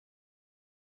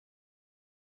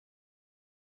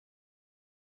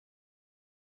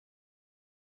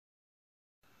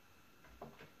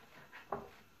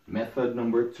Method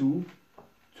number 2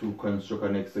 to construct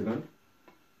an hexagon.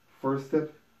 First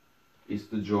step is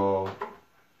to draw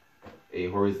a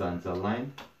horizontal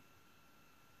line,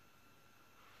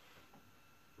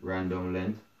 random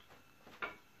length.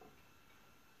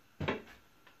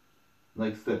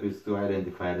 Next step is to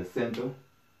identify the center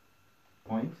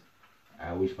point.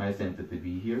 I wish my center to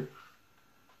be here.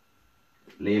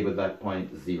 Label that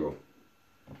point 0.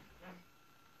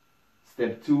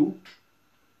 Step 2,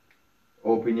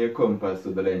 open your compass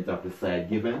to the length of the side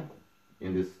given.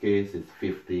 In this case, it's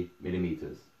 50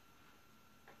 millimeters.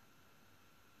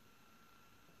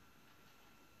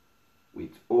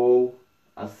 With O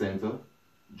as center,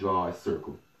 draw a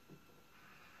circle.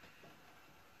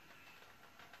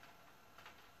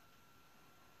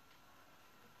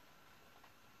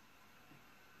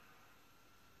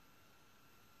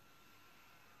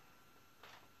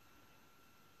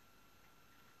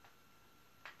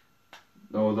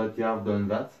 Now that you have done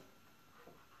that,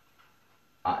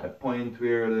 at the point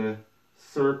where the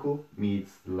circle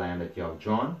meets the line that you have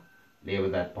drawn, label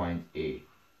that point A.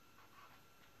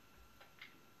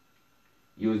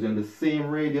 Using the same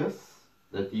radius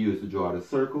that you used to draw the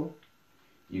circle,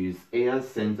 use A as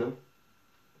center,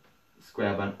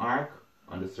 scribe an arc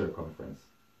on the circumference.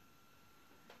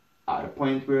 At the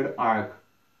point where the arc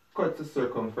cuts the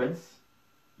circumference,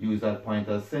 use that point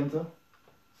as center,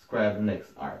 scribe the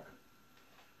next arc.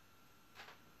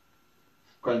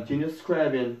 Continue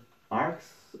scribing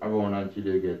arcs around until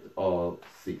you get all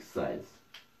 6 sides.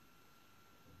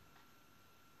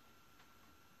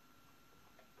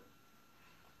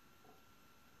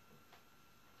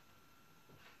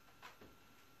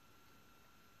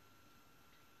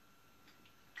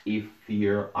 If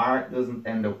your arc doesn't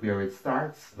end up where it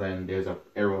starts, then there's an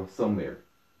error somewhere.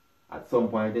 At some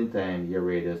point in time, your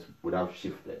radius would have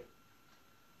shifted.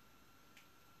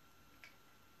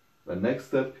 The next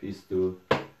step is to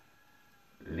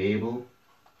label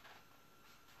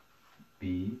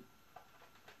B,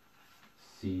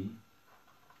 C,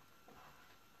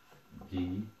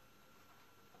 D,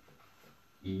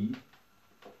 E,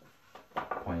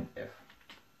 point F.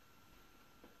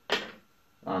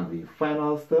 And the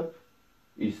final step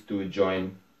is to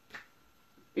join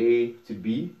A to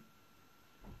B,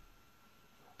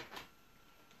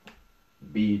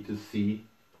 B to C,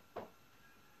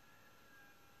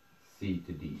 C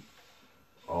to D,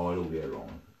 all the way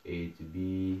around. A to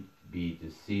B, B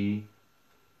to C,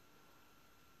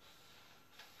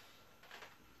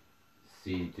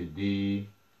 C to D,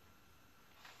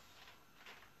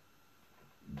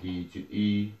 D to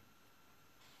E,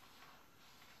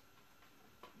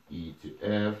 E to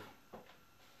F,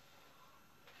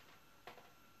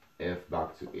 F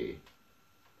back to A.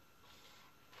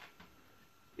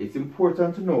 It's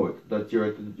important to note that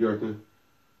your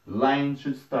line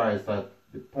should start at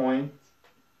the point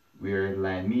where the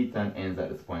line meets and ends at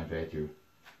this point right here.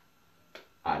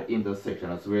 At the intersection,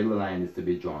 that's where the line is to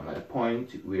be drawn, at the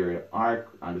point where the arc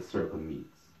and the circle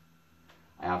meets.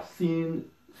 I have seen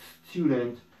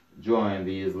students drawing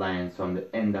these lines from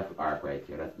the end of the arc right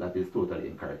here. That is totally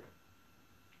incorrect.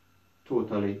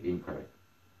 Totally incorrect.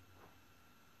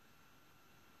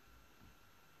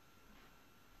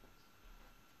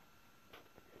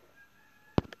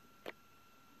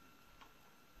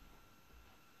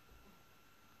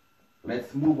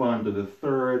 Let's move on to the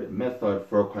third method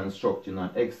for constructing an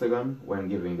hexagon when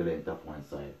giving the length of one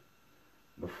side.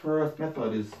 The first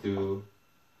method is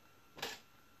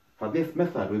for this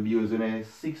method we'll be using a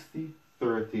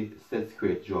 60-30 set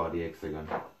square to draw the hexagon.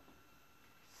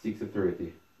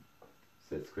 60-30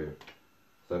 set square.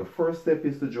 So the first step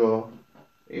is to draw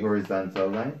a horizontal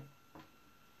line.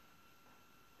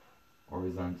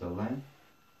 Horizontal line.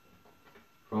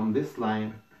 From this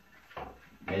line,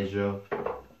 measure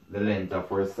the length of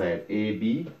our side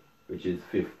AB, which is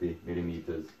 50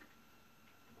 millimeters.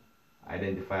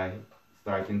 Identify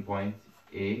starting point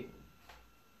A.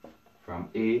 From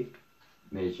A,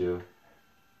 measure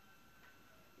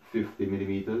 50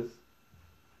 millimeters.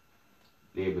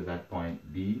 Label that point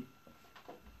B.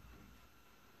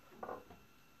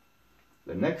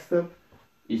 The next step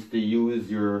is to use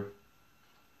your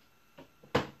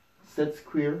set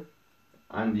square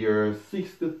and your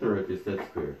 60-30 set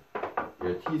square.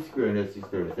 Your T square and your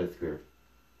 60-30 set square.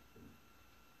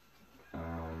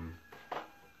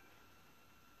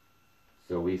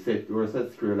 So we set our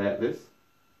set square like this,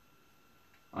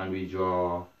 and we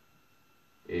draw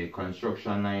a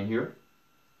construction line here.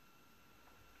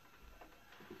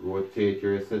 Rotate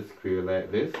your set square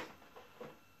like this.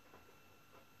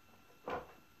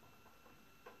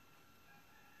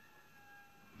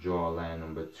 Draw line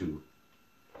number 2.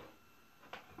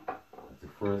 That's the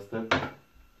first step.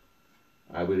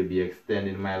 I will be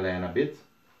extending my line a bit.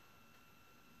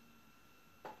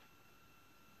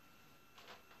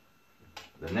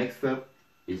 The next step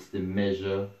is to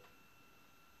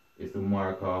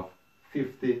mark off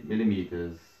 50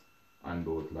 millimeters on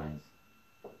both lines.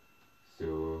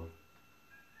 So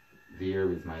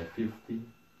there is my 50.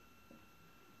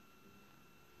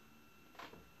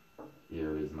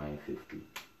 Here is my 50.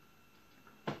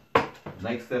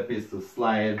 Next step is to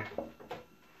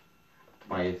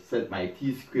set my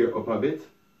T-square up a bit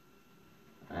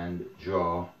and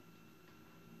draw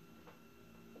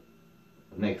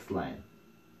the next line.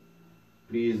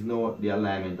 Please note the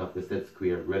alignment of the set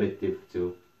square relative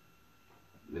to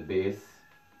the base.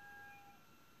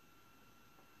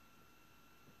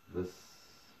 This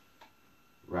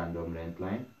random length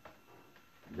line.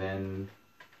 Then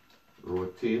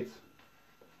rotate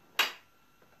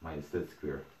my set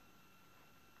square.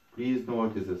 Please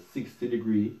note it's a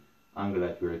 60-degree angle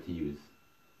that we are to use.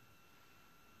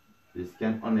 This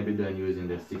can only be done using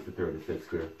the 60-30 set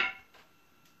square.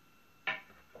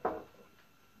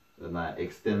 Then I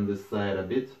extend this side a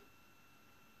bit.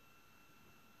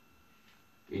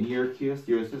 In your case,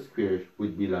 your set square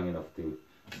would be long enough to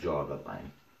draw that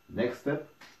line. Next step,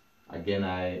 again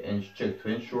I check to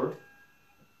ensure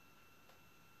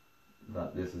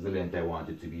that this is the length I want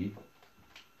it to be.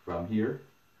 From here,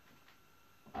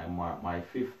 I mark my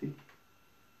 50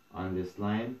 on this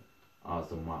line,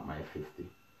 also mark my 50.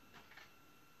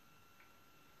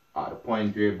 At the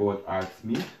point where both arcs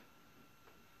meet,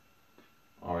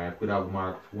 or I could have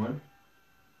marked one,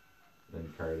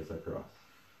 then carry this across.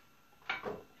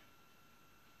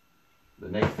 The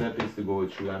next step is to go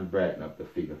through and brighten up the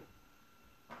figure.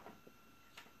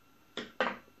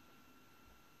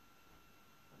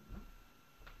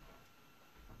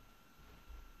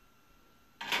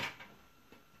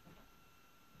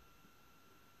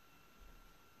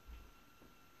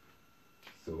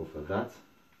 So for that,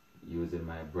 using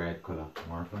my bright color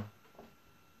marker,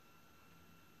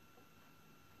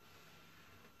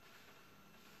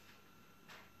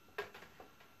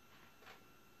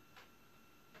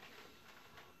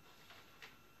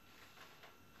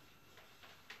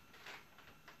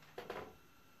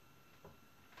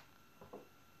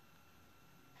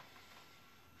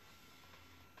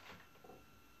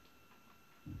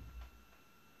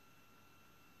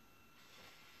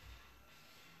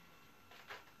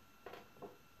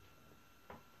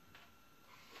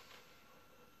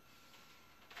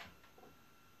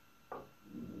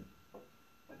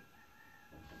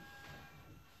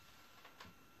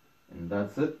 and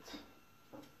that's it.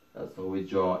 That's how we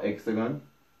draw a hexagon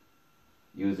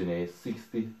using a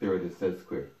 60-30 set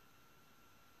square.